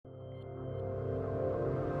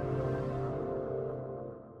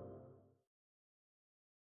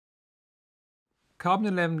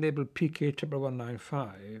carbon-11 labeled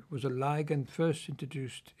PK195 was a ligand first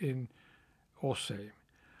introduced in Orsay.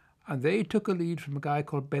 And they took a lead from a guy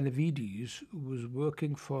called Benavides, who was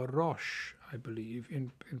working for Roche, I believe,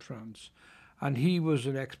 in France. And he was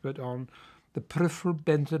an expert on the peripheral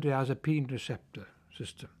benzodiazepine receptor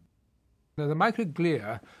system. Now, the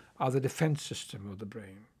microglia are the defense system of the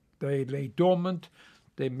brain. They lay dormant.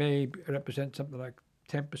 They may represent something like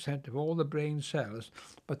 10% of all the brain cells,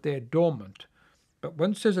 but they're dormant. But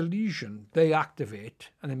once there's a lesion, they activate,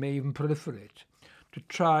 and they may even proliferate to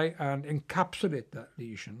try and encapsulate that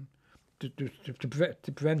lesion to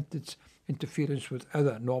prevent its interference with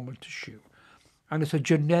other normal tissue. And it's a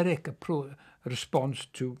generic response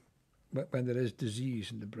to when there is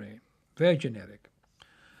disease in the brain, very generic.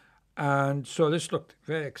 And so this looked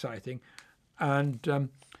very exciting.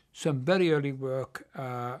 And some very early work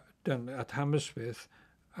done at Hammersmith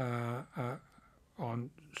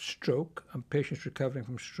on stroke and patients recovering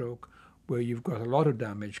from stroke, where you've got a lot of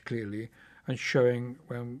damage clearly, and showing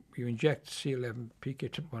when you inject C11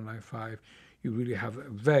 PK195, you really have a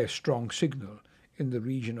very strong signal in the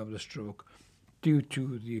region of the stroke due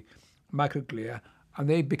to the microglia, and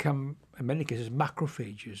they become, in many cases,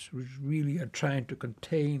 macrophages, which really are trying to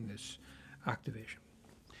contain this activation.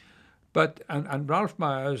 But and Ralph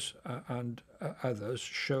Myers and others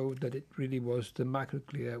showed that it really was the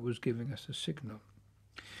microglia was giving us a signal.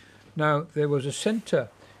 Now, there was a center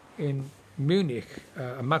in Munich,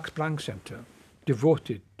 a Max Planck Center,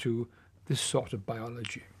 devoted to this sort of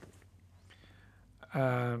biology.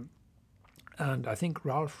 And I think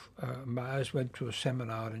Ralph Myers went to a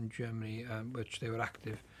seminar in Germany, which they were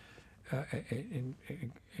active in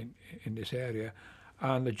this area.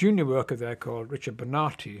 And a junior worker there called Richard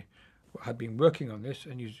Bernati had been working on this,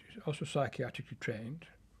 and he's also psychiatrically trained,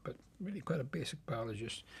 but really quite a basic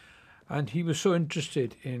biologist. And he was so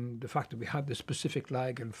interested in the fact that we had this specific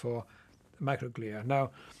ligand for microglia.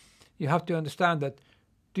 Now, you have to understand that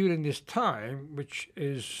during this time, which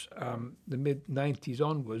is the mid-90s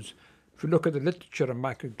onwards, if you look at the literature on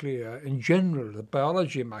microglia, in general, the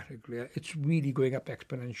biology of microglia, it's really going up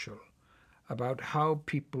exponential about how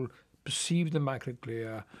people perceive the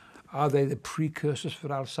microglia. Are they the precursors for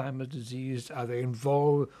Alzheimer's disease? Are they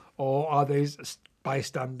involved, or are they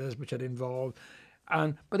bystanders which are involved?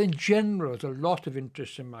 But in general, there's a lot of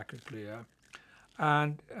interest in microglia.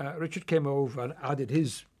 And Richard came over and added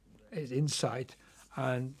his insight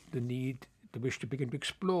and the wish to begin to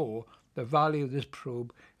explore the value of this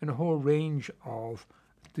probe in a whole range of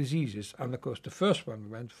diseases. And of course, the first one we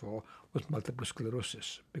went for was multiple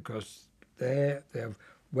sclerosis, because they have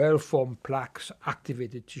well-formed plaques,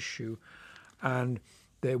 activated tissue, and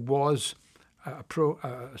there was a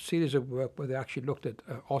series of work where they actually looked at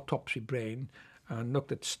autopsy brain and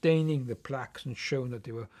looked at staining the plaques and shown that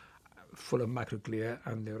they were full of microglia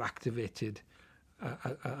and they were activated,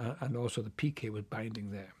 and also the PK was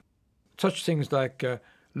binding there. Such things like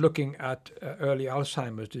looking at early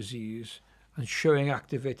Alzheimer's disease and showing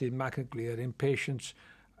activated microglia in patients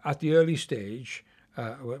at the early stage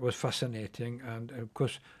was fascinating, and of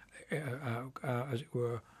course, as it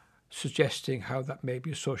were, suggesting how that may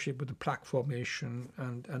be associated with the plaque formation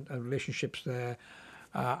and relationships there,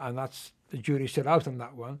 and that's the jury's still out on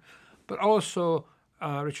that one. But also,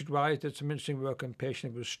 Richard Wise did some interesting work on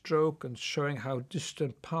patients with stroke and showing how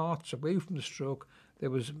distant parts away from the stroke there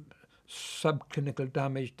was subclinical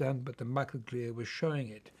damage done, but the microglia was showing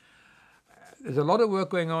it. There's a lot of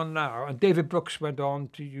work going on now, and David Brooks went on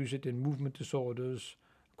to use it in movement disorders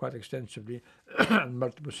quite extensively and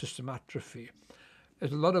multiple system atrophy.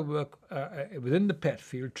 There's a lot of work within the PET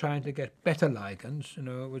field trying to get better ligands,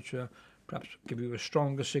 which perhaps give you a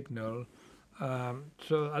stronger signal.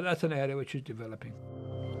 So that's an area which is developing.